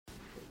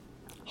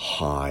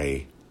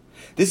Hi.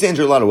 This is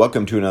Andrew Lotta.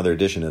 Welcome to another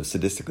edition of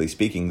Sadistically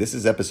Speaking. This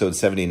is episode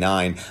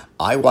 79,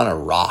 I Wanna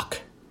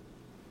Rock.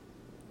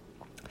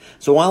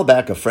 So a while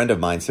back, a friend of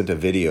mine sent a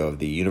video of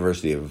the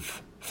University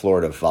of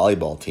Florida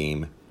volleyball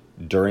team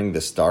during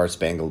the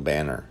Star-Spangled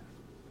Banner.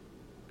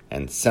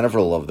 And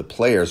several of the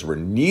players were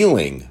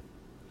kneeling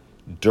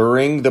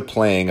during the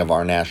playing of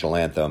our national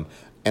anthem,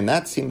 and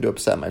that seemed to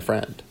upset my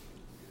friend.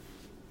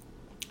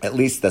 At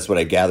least that's what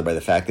I gathered by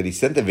the fact that he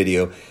sent the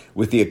video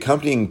with the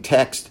accompanying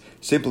text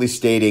simply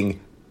stating,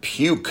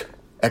 "Puke!"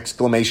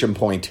 exclamation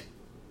point.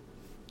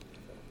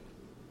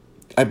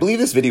 I believe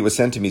this video was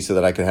sent to me so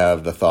that I could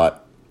have the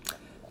thought,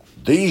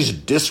 "These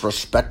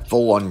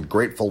disrespectful,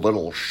 ungrateful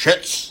little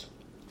shits."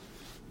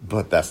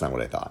 But that's not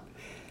what I thought.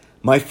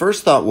 My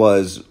first thought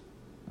was,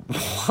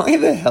 why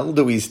the hell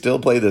do we still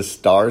play the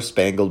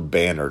Star-Spangled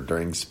Banner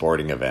during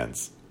sporting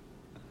events?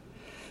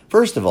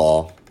 First of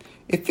all,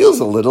 it feels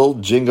a little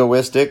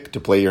jingoistic to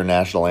play your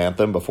national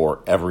anthem before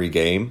every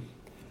game.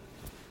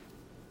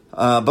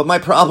 But my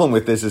problem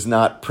with this is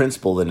not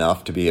principled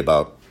enough to be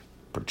about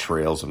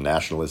portrayals of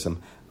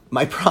nationalism.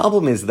 My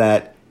problem is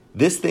that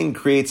this thing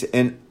creates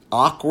an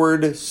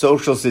awkward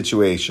social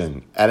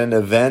situation at an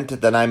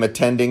event that I'm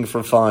attending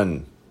for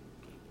fun.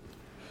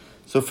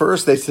 So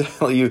first they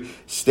tell you,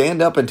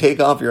 stand up and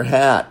take off your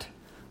hat.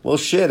 Well,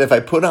 shit, if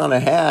I put on a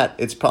hat,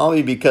 it's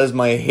probably because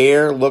my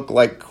hair looked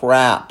like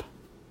crap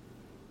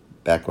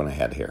back when I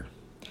had hair.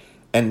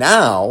 And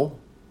now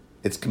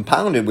it's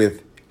compounded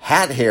with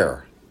hat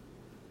hair.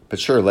 But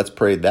sure, let's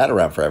parade that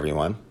around for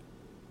everyone.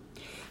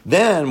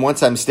 Then,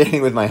 once I'm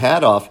standing with my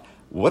hat off,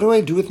 what do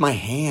I do with my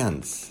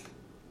hands?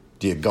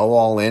 Do you go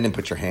all in and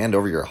put your hand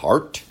over your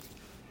heart?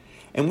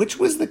 And which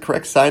was the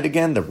correct side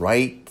again? The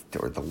right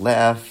or the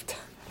left?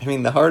 I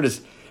mean, the heart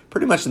is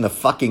pretty much in the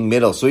fucking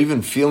middle, so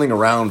even feeling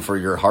around for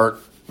your heart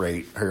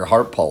rate or your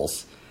heart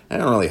pulse, that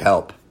don't really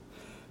help.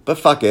 But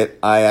fuck it,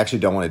 I actually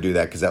don't want to do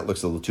that because that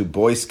looks a little too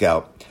Boy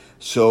Scout.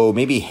 So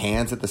maybe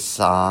hands at the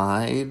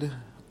side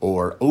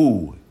or,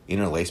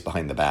 interlaced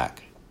behind the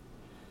back.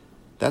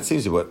 That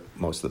seems to be what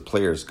most of the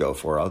players go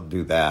for. I'll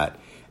do that.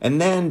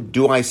 And then,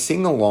 do I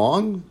sing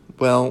along?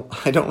 Well,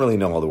 I don't really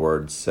know all the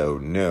words, so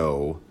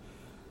no.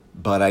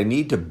 But I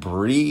need to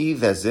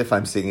breathe as if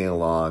I'm singing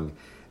along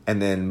and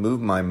then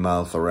move my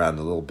mouth around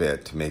a little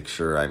bit to make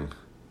sure I'm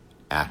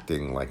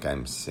acting like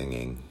I'm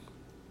singing.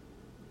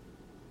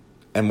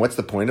 And what's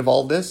the point of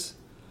all this?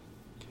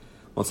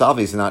 Well, it's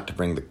obvious not to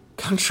bring the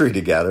country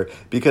together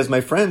because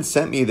my friend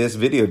sent me this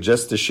video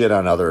just to shit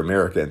on other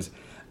Americans.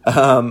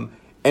 And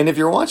if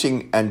you're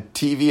watching on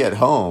TV at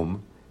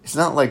home, it's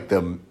not like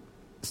the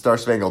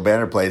Star-Spangled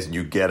Banner plays and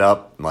you get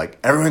up and like,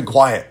 everyone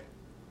quiet,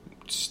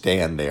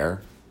 stand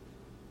there.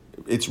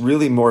 It's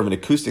really more of an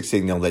acoustic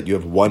signal that you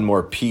have one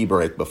more pee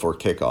break before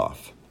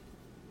kickoff.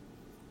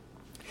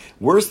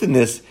 Worse than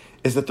this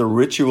is that the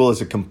ritual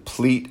is a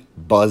complete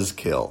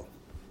buzzkill.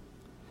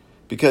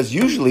 Because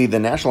usually the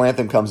national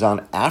anthem comes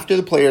on after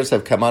the players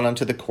have come out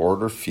onto the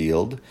court or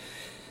field.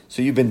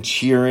 So you've been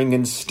cheering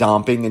and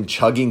stomping and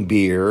chugging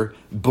beer,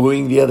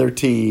 booing the other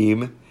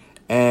team,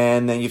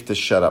 and then you have to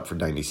shut up for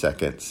 90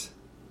 seconds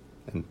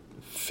and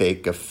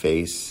fake a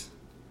face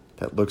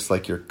that looks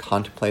like you're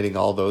contemplating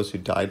all those who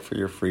died for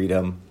your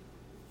freedom.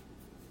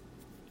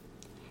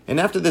 And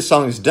after this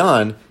song is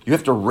done, you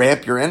have to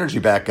ramp your energy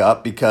back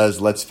up because,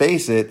 let's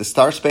face it, the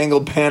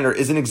Star-Spangled Banner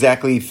isn't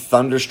exactly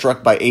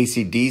Thunderstruck by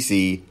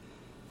AC/DC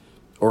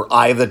or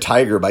Eye of the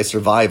Tiger by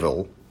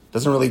Survival.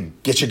 Doesn't really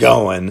get you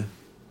going.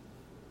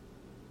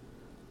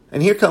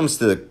 And here comes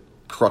the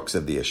crux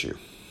of the issue.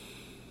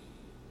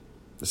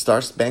 The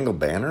Star-Spangled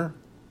Banner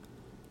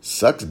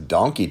sucks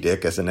donkey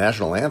dick as a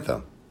national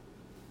anthem.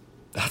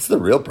 That's the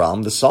real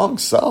problem. The song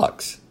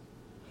sucks.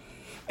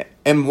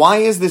 And why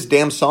is this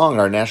damn song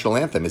our national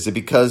anthem? Is it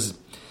because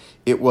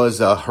it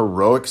was a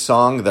heroic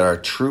song that our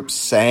troops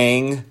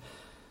sang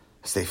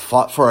as they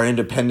fought for our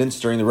independence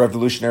during the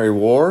Revolutionary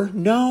War?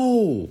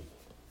 No.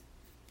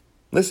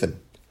 Listen,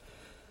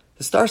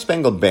 the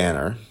Star-Spangled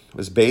Banner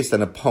was based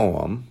on a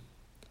poem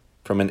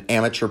from an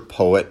amateur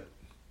poet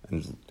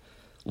and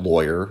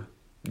lawyer.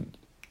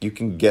 You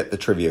can get the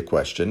trivia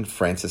question,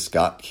 Francis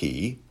Scott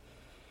Key.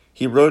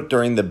 He wrote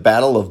during the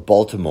Battle of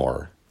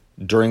Baltimore,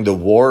 during the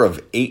War of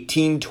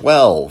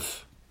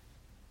 1812.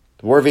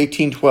 The War of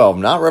 1812,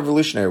 not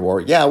Revolutionary War.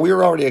 Yeah, we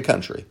were already a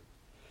country.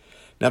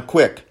 Now,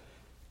 quick,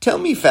 tell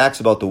me facts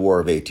about the War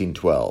of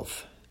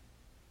 1812.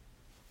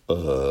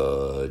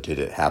 Did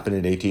it happen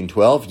in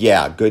 1812?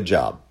 Yeah, good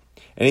job.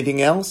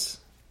 Anything else?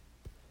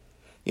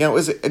 Yeah, it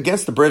was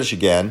against the British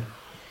again.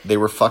 They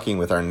were fucking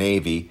with our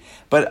Navy.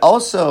 But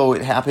also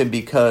it happened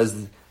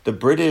because the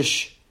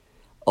British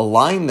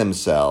aligned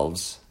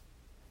themselves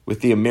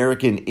with the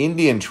American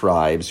Indian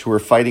tribes who were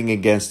fighting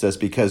against us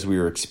because we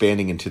were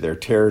expanding into their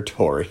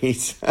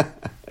territories.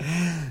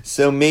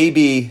 So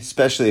maybe,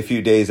 especially a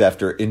few days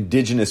after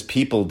Indigenous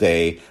People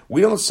Day,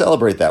 we don't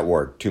celebrate that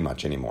war too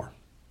much anymore.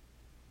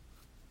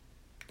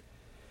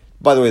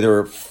 By the way, there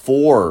are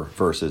 4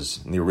 verses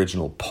in the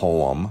original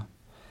poem.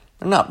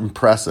 They're not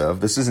impressive.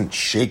 This isn't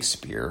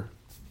Shakespeare.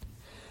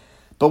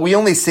 but we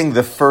only sing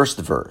the first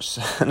verse.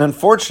 And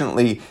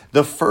unfortunately,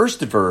 the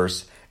first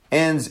verse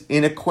ends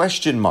in a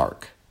question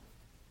mark.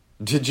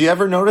 Did you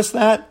ever notice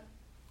that?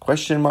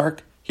 Question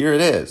mark. Here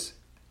it is.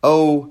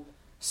 Oh,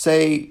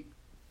 say,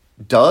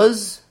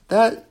 does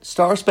that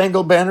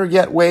Star-Spangled Banner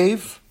yet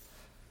wave?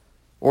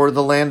 Or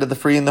the land of the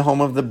free and the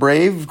home of the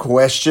brave?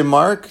 Question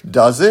mark.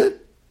 Does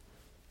it?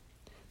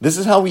 This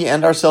is how we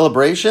end our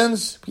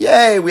celebrations?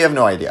 Yay, we have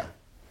no idea.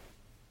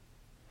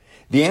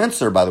 The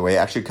answer, by the way,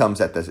 actually comes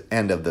at the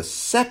end of the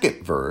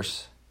second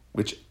verse,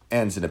 which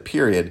ends in a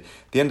period.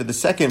 The end of the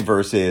second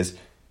verse is,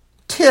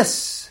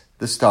 'Tis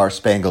the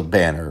Star-Spangled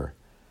Banner,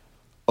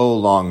 oh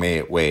long may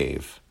it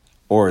wave,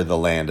 o'er the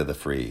land of the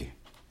free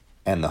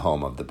and the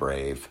home of the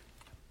brave.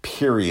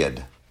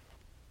 Period.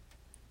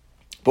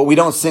 But we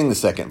don't sing the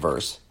second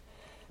verse,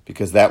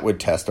 because that would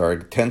test our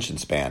attention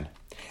span.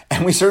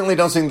 And we certainly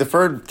don't sing the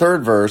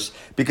third verse,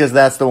 because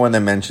that's the one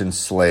that mentions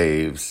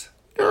slaves.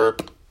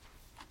 Derp.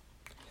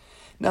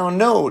 Now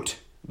note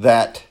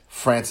that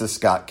Francis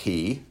Scott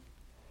Key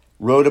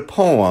wrote a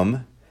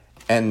poem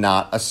and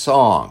not a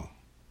song.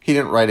 He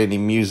didn't write any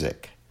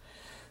music.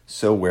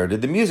 So where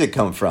did the music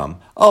come from?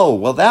 Oh,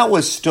 well, that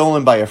was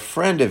stolen by a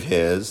friend of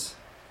his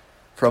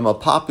from a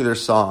popular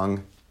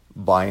song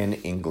by an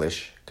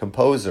English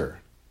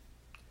composer.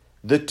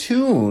 The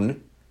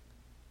tune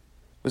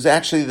was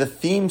actually the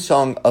theme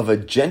song of a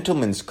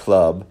gentleman's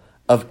club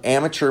of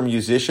amateur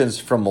musicians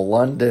from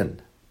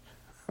London.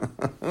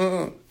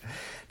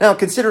 Now,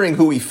 considering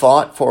who we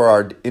fought for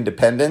our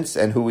independence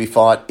and who we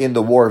fought in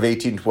the War of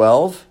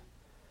 1812,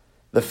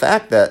 the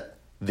fact that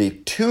the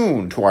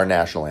tune to our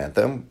national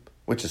anthem,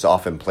 which is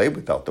often played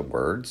without the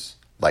words,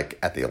 like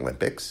at the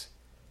Olympics,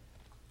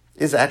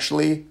 is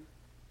actually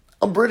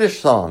a British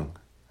song.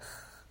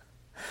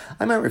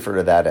 I might refer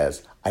to that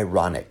as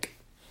ironic.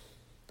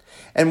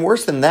 And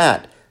worse than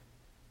that,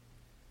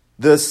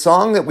 the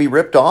song that we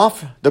ripped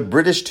off, the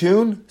British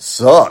tune,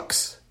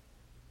 sucks.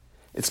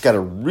 It's got a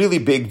really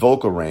big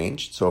vocal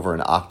range. It's over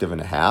an octave and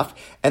a half.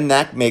 And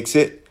that makes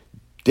it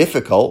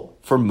difficult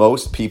for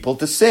most people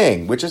to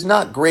sing, which is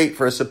not great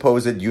for a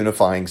supposed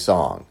unifying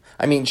song.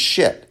 I mean,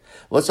 shit.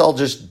 Let's all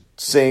just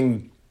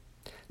sing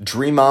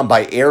Dream On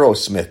by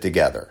Aerosmith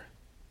together.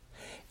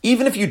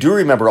 Even if you do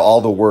remember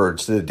all the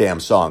words to the damn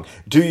song,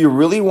 do you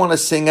really want to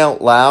sing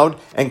out loud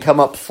and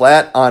come up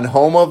flat on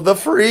Home of the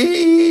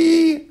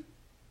Free?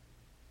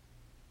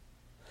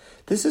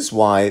 This is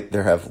why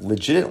there have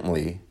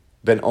legitimately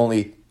been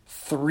only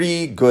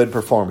 3 good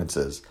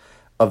performances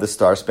of the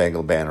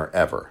Star-Spangled Banner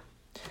ever.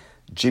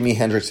 Jimi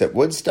Hendrix at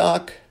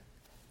Woodstock,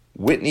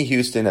 Whitney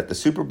Houston at the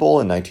Super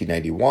Bowl in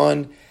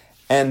 1991,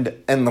 and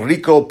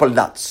Enrico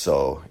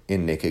Palazzo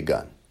in Naked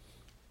Gun.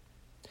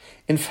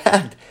 In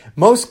fact,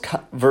 most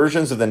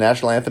versions of the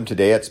national anthem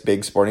today at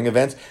big sporting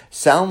events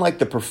sound like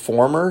the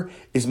performer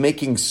is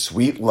making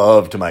sweet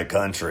love to my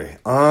country.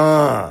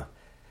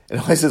 It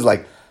always is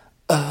like,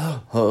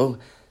 oh,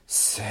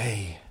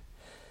 say,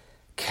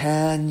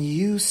 can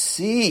you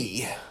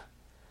see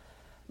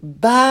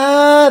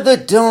by the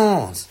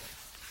dawn's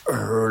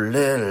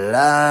early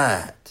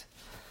light?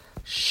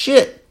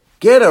 Shit,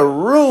 get a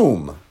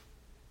room.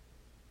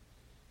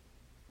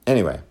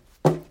 Anyway,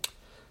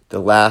 the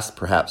last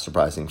perhaps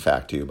surprising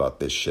fact to you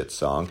about this shit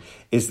song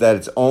is that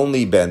it's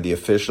only been the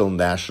official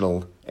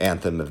national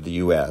anthem of the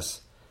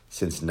U.S.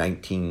 since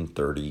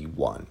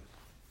 1931.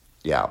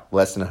 Yeah,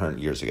 less than 100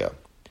 years ago.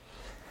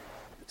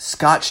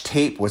 Scotch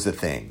tape was a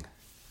thing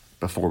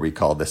before we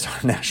called this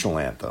our national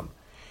anthem.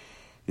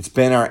 It's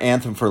been our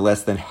anthem for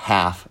less than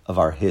half of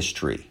our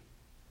history.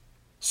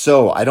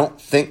 So I don't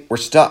think we're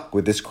stuck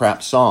with this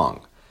crap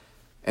song.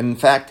 And in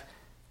fact,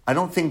 I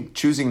don't think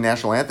choosing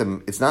national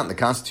anthem, it's not in the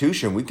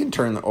Constitution. We can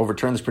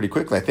overturn this pretty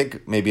quickly. I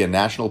think maybe a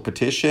national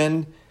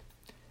petition,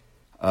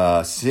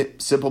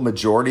 simple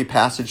majority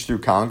passage through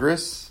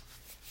Congress.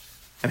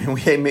 I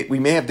mean, we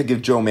may have to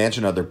give Joe Manchin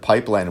another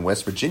pipeline in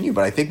West Virginia,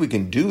 but I think we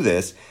can do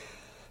this.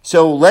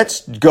 So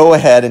let's go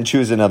ahead and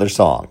choose another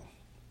song.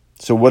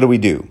 So what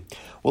do?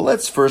 Well,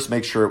 let's first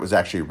make sure it was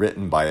actually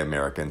written by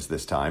Americans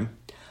this time.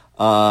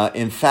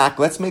 In fact,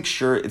 let's make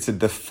sure it's a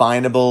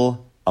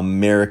definable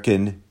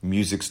American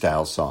music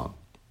style song.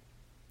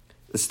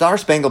 The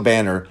Star-Spangled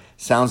Banner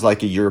sounds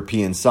like a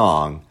European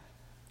song,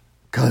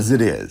 'cause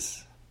it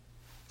is.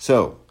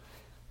 So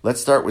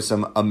let's start with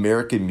some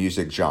American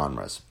music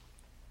genres.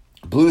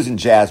 Blues and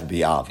jazz would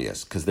be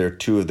obvious, because they're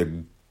 2 of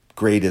the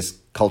greatest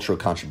cultural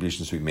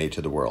contributions we've made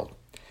to the world.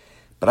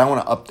 But I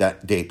want to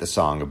update the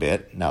song a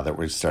bit now that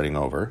we're starting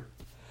over.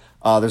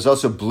 There's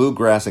also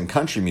bluegrass and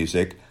country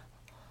music,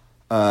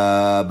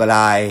 but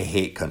I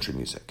hate country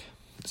music.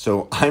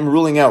 So I'm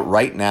ruling out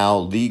right now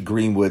Lee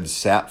Greenwood's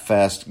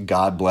Sapfest,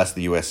 God Bless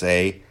the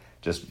USA.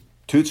 Just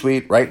toot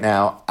sweet right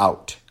now,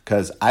 out.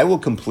 Because I will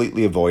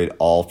completely avoid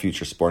all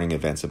future sporting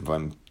events if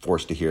I'm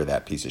forced to hear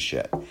that piece of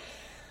shit.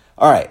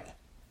 All right.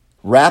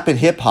 Rap and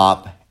hip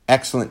hop,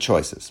 excellent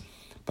choices.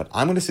 But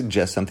I'm going to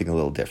suggest something a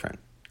little different.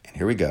 And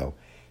here we go.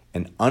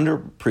 An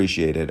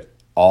underappreciated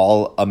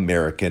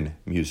all-American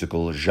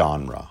musical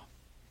genre.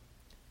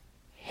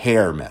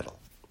 Hair metal.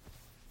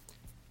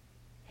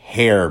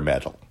 hair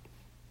metal.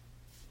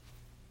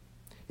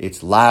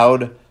 It's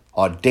loud,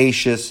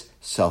 audacious,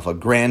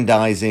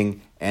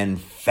 self-aggrandizing, and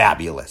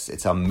fabulous.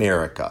 It's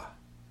America.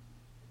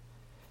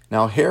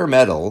 Now, hair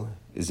metal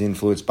is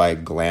influenced by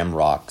glam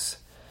rock's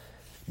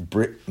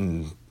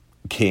Britain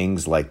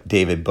kings like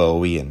David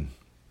Bowie and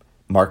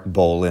Mark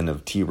Bolan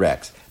of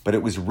T-Rex, but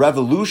it was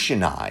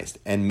revolutionized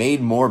and made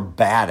more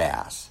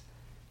badass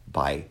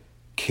by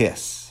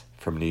Kiss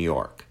from New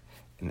York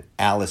and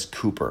Alice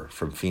Cooper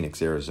from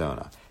Phoenix,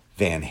 Arizona,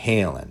 Van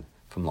Halen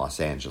from Los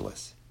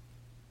Angeles.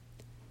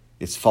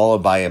 It's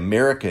followed by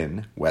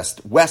American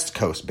West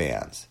Coast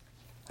bands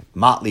like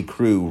Motley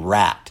Crue,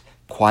 Rat,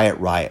 Quiet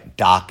Riot,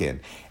 Dokken,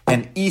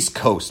 and East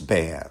Coast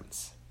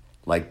bands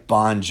like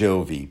Bon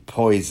Jovi,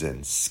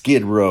 Poison,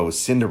 Skid Row,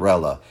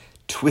 Cinderella,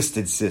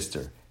 Twisted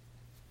Sister.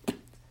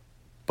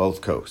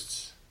 Both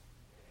coasts.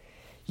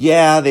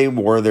 Yeah, they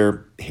wore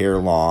their hair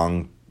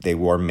long, they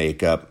wore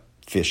makeup,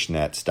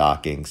 fishnet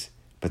stockings,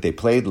 but they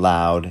played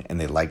loud and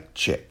they liked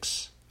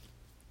chicks.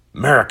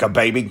 America,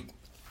 baby!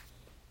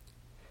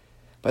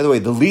 By the way,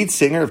 the lead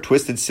singer of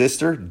Twisted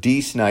Sister,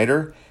 Dee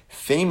Snider,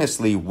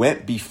 famously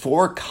went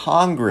before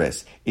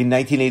Congress in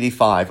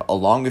 1985,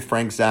 along with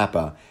Frank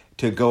Zappa,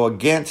 to go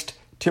against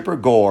Tipper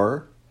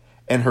Gore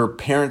and her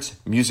parents'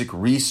 Music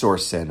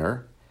Resource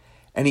Center,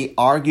 and he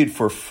argued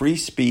for free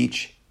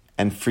speech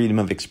and freedom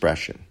of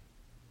expression.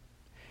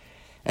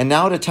 And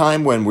now, at a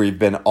time when we've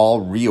been all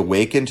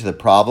reawakened to the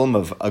problem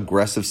of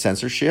aggressive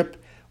censorship,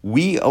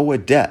 we owe a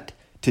debt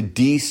to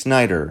Dee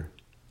Snider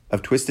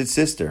of Twisted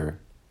Sister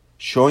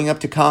showing up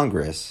to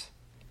Congress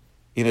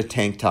in a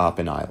tank top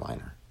and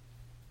eyeliner.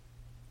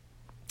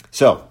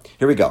 So,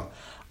 here we go.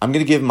 I'm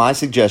going to give my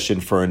suggestion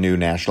for a new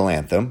national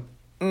anthem.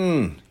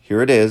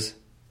 Here it is.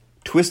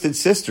 Twisted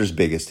Sister's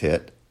biggest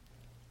hit,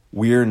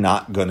 We're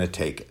Not Gonna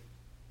Take It.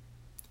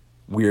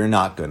 We're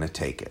not going to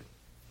take it.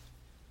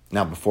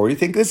 Now, before you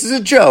think this is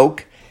a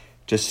joke,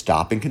 just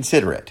stop and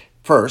consider it.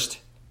 First,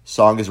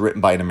 song is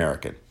written by an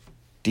American,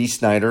 Dee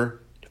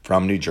Snider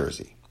from New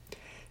Jersey.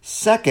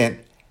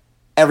 Second,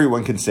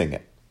 everyone can sing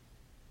it.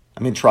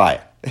 I mean,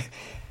 try it.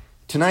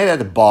 Tonight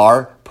at a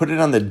bar, put it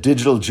on the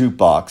digital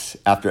jukebox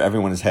after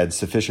everyone has had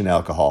sufficient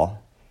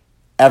alcohol.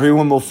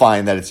 Everyone will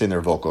find that it's in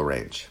their vocal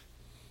range.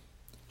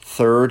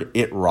 Third,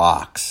 it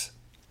rocks.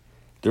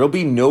 There will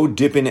be no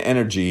dip in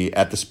energy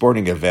at the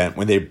sporting event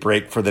when they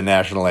break for the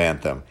national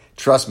anthem.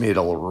 Trust me,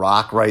 it'll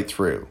rock right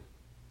through.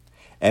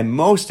 And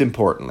most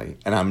importantly,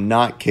 and I'm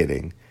not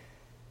kidding,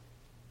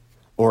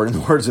 or in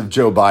the words of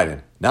Joe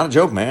Biden, not a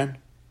joke, man,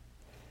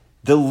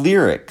 the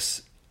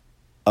lyrics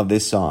of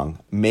this song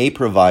may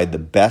provide the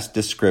best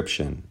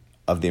description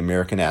of the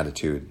American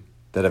attitude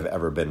that have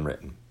ever been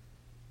written.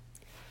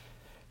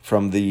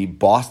 From the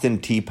Boston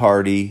Tea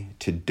Party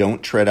to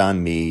Don't Tread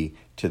on Me,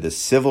 to the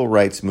Civil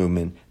Rights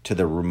Movement, to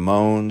the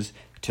Ramones,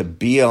 to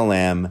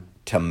BLM,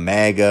 to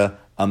MAGA,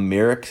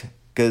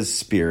 America's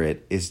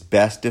spirit is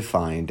best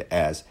defined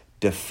as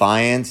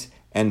defiance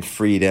and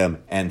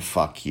freedom and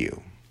fuck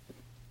you.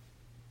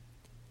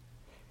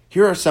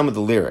 Here are some of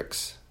the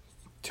lyrics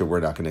to We're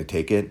Not Gonna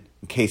Take It,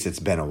 in case it's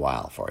been a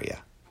while for you.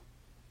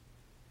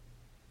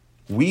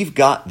 We've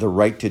got the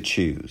right to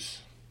choose,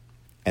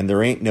 and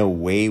there ain't no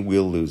way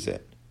we'll lose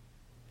it.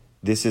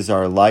 This is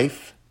our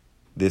life,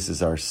 this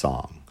is our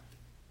song.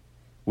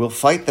 We'll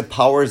fight the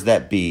powers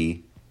that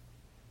be,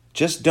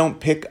 just don't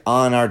pick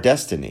on our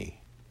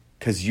destiny,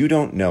 'cause you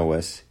don't know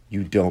us,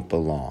 you don't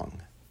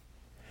belong.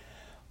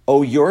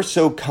 Oh, you're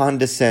so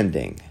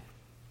condescending,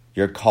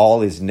 your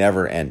call is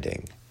never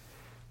ending.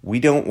 We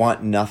don't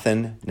want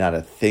nothing, not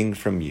a thing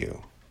from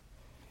you.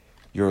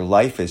 Your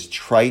life is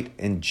trite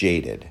and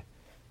jaded,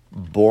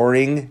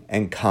 boring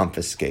and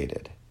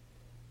confiscated.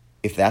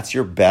 If that's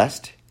your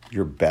best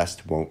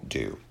won't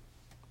do.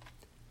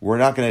 We're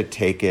not going to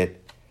take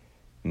it.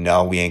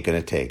 No, we ain't going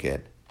to take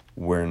it.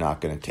 We're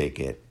not going to take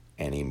it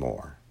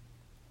anymore.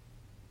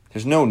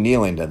 There's no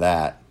kneeling to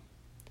that.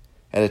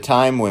 At a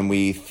time when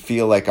we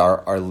feel like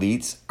our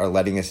elites are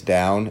letting us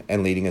down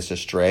and leading us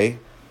astray,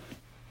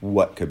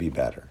 what could be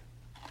better?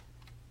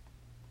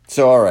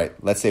 So, all right,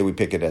 let's say we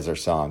pick it as our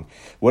song.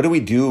 What do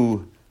we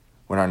do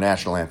when our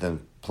national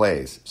anthem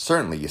plays?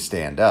 Certainly you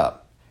stand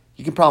up.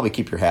 You can probably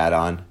keep your hat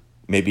on,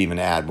 maybe even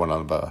add one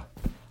of a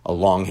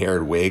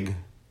long-haired wig.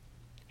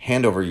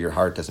 Hand over your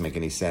heart doesn't make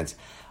any sense.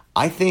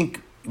 I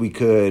think we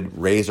could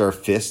raise our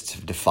fists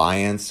of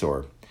defiance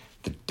or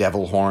the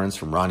devil horns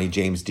from Ronnie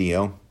James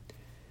Dio.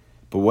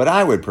 But what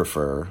I would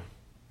prefer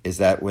is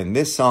that when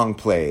this song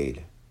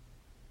played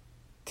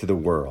to the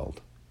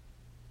world,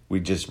 we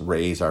just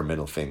raise our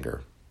middle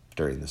finger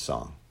during the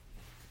song.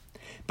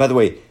 By the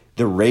way,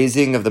 the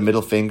raising of the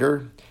middle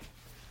finger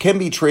can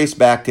be traced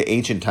back to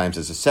ancient times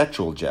as a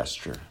sexual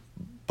gesture,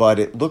 but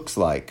it looks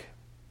like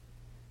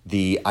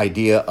the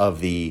idea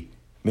of the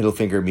middle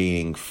finger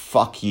meaning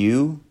fuck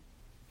you,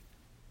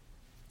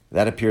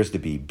 that appears to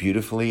be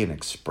beautifully and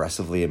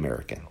expressively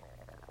American.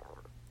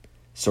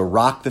 So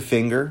rock the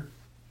finger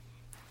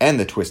and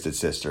the Twisted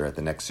Sister at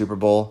the next Super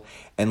Bowl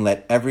and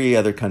let every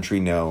other country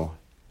know,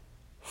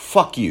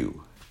 fuck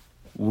you,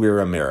 we're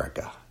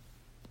America.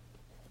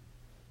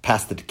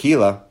 Pass the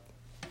tequila.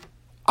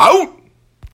 Out!